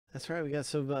That's right. We got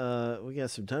some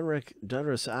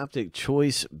Donruss Optic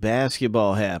Choice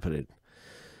basketball happening.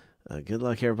 Good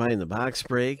luck, everybody, in the box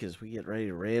break as we get ready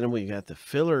to random. We got the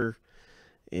filler,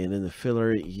 and in the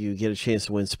filler, you get a chance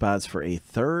to win spots for a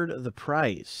third of the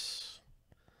price.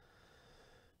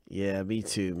 Yeah, me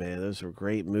too, man. Those were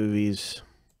great movies.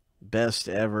 Best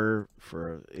ever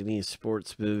for any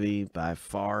sports movie by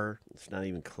far. It's not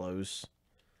even close,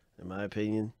 in my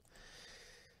opinion.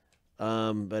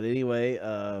 But anyway,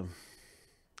 I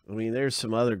mean, there's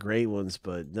some other great ones,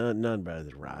 but none better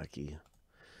than Rocky.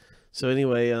 So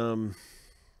anyway,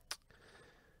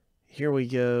 here we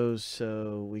go.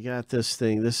 So we got this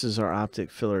thing. This is our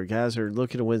Optic filler. Guys are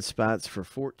looking to win spots for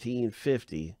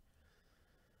 $14.50.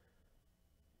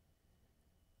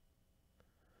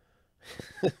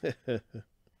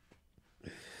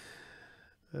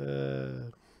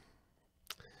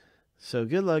 So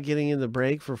good luck getting in the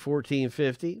break for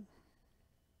 $14.50.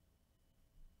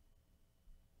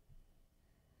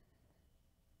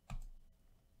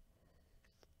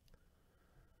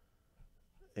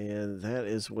 And that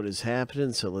is what is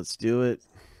happening. So let's do it.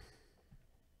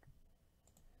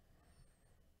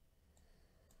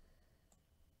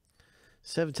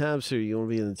 Seven times through, you want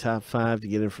to be in the top 5 to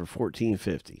get in for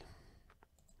 $14.50.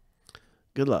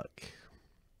 Good luck.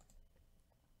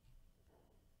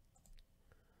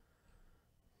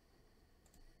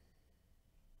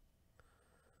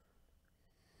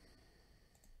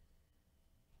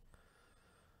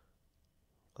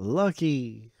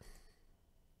 Lucky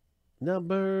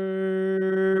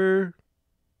number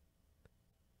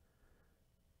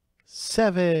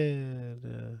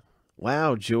 7.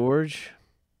 Wow, George.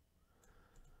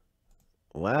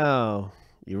 Wow.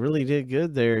 You really did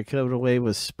good there, coming away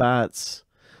with spots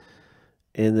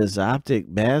in this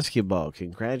Optic basketball.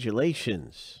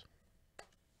 Congratulations.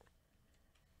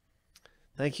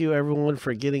 Thank you, everyone,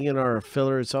 for getting in our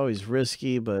filler. It's always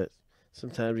risky, but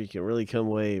sometimes you can really come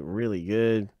away really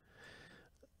good.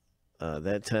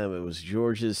 That time it was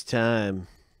George's time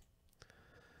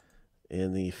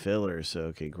in the filler,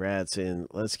 so congrats. And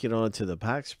let's get on to the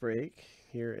box break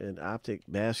here in Optic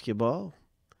basketball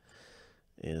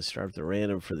and start the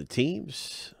random for the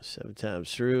teams. 7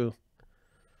 times through.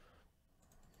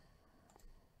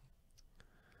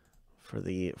 For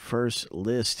the first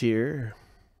list here.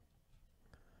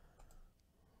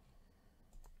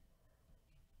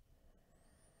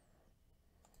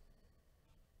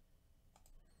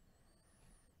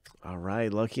 All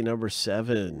right, lucky number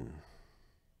 7.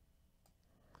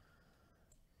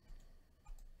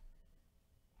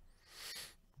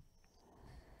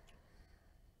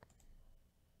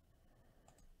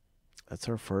 That's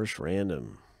our first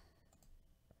random.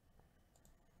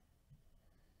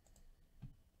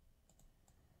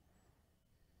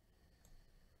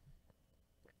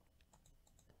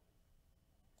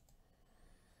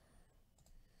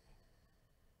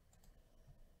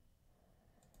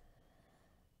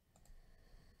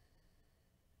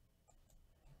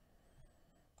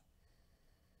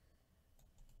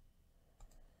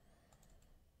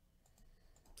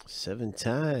 Seven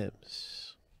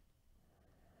times.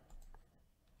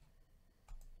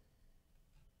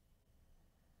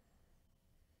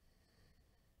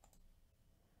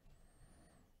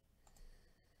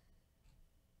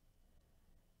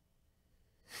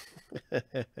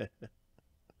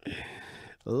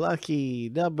 Lucky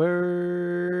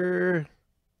number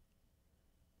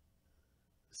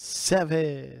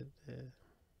 7.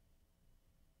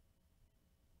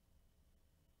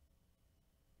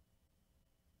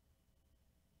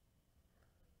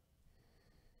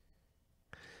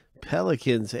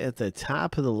 Pelicans at the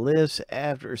top of the list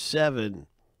after 7.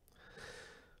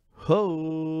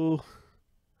 Ho!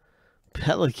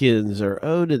 Pelicans are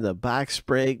owned in the box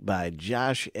break by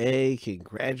Josh A.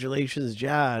 Congratulations,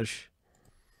 Josh.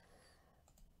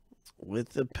 With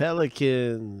the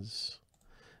Pelicans.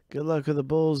 Good luck with the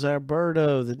Bulls,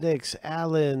 Alberto. The Knicks,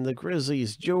 Allen. The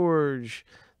Grizzlies, George.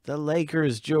 The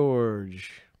Lakers,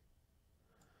 George.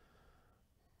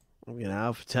 I'm going to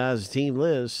alphabetize the team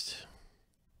list.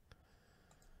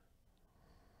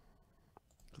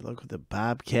 Good luck with the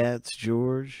Bobcats,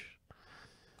 George.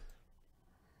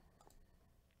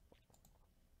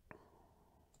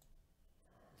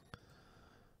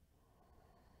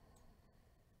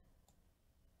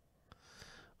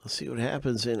 Let's see what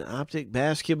happens in Optic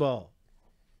basketball.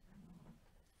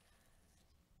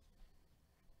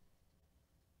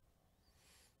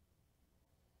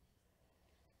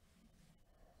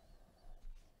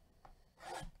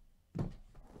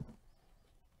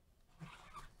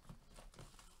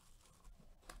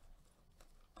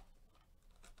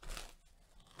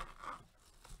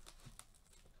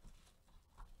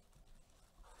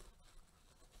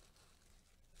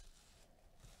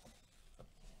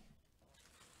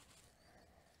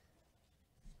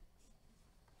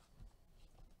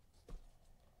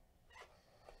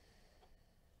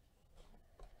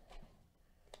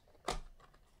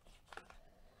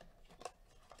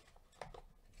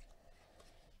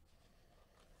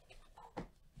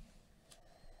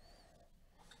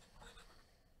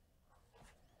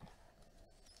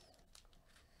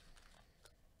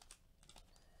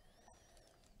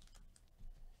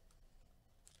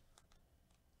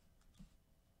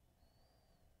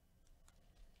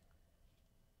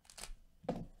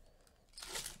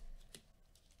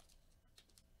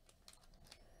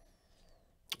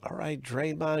 All right,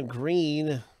 Draymond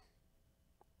Green.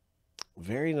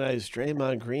 Very nice.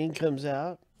 Draymond Green comes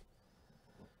out.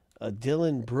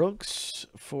 Dylan Brooks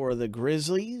for the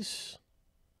Grizzlies.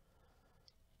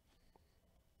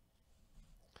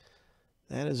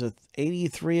 That is a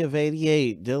 83 of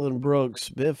 88. Dylan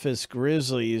Brooks, Memphis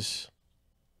Grizzlies.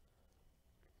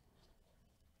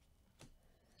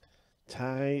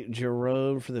 Ty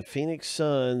Jerome for the Phoenix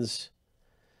Suns.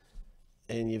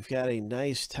 And you've got a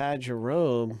nice Ty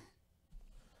Jerome.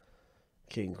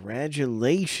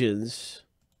 Congratulations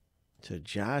to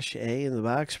Josh A. in the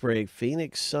box break.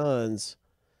 Phoenix Suns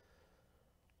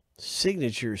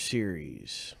Signature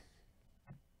Series.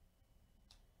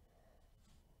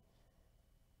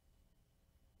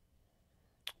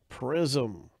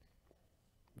 Prism.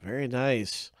 Very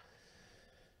nice.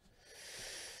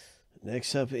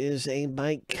 Next up is a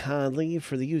Mike Conley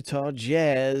for the Utah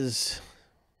Jazz.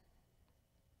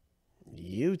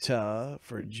 Utah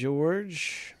for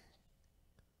George.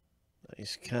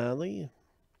 Nice Conley.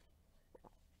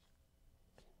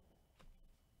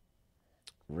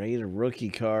 Rated rookie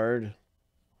card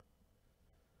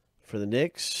for the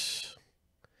Knicks.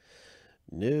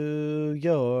 New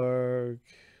York.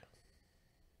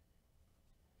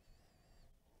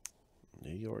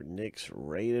 New York Knicks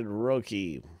rated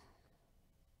rookie.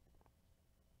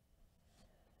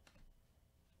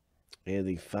 And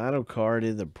the final card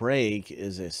in the break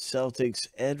is a Celtics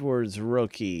Edwards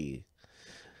rookie.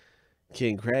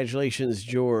 Congratulations,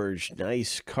 George.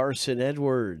 Nice Carson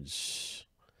Edwards.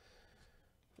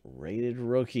 Rated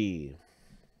rookie.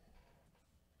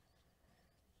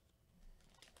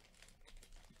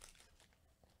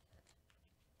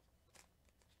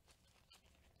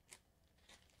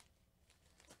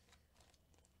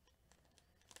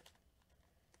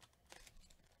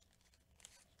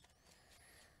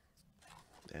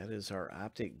 That is our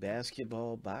Optic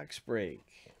basketball box break.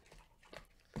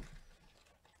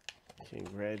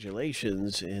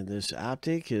 Congratulations in this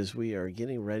Optic as we are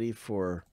getting ready for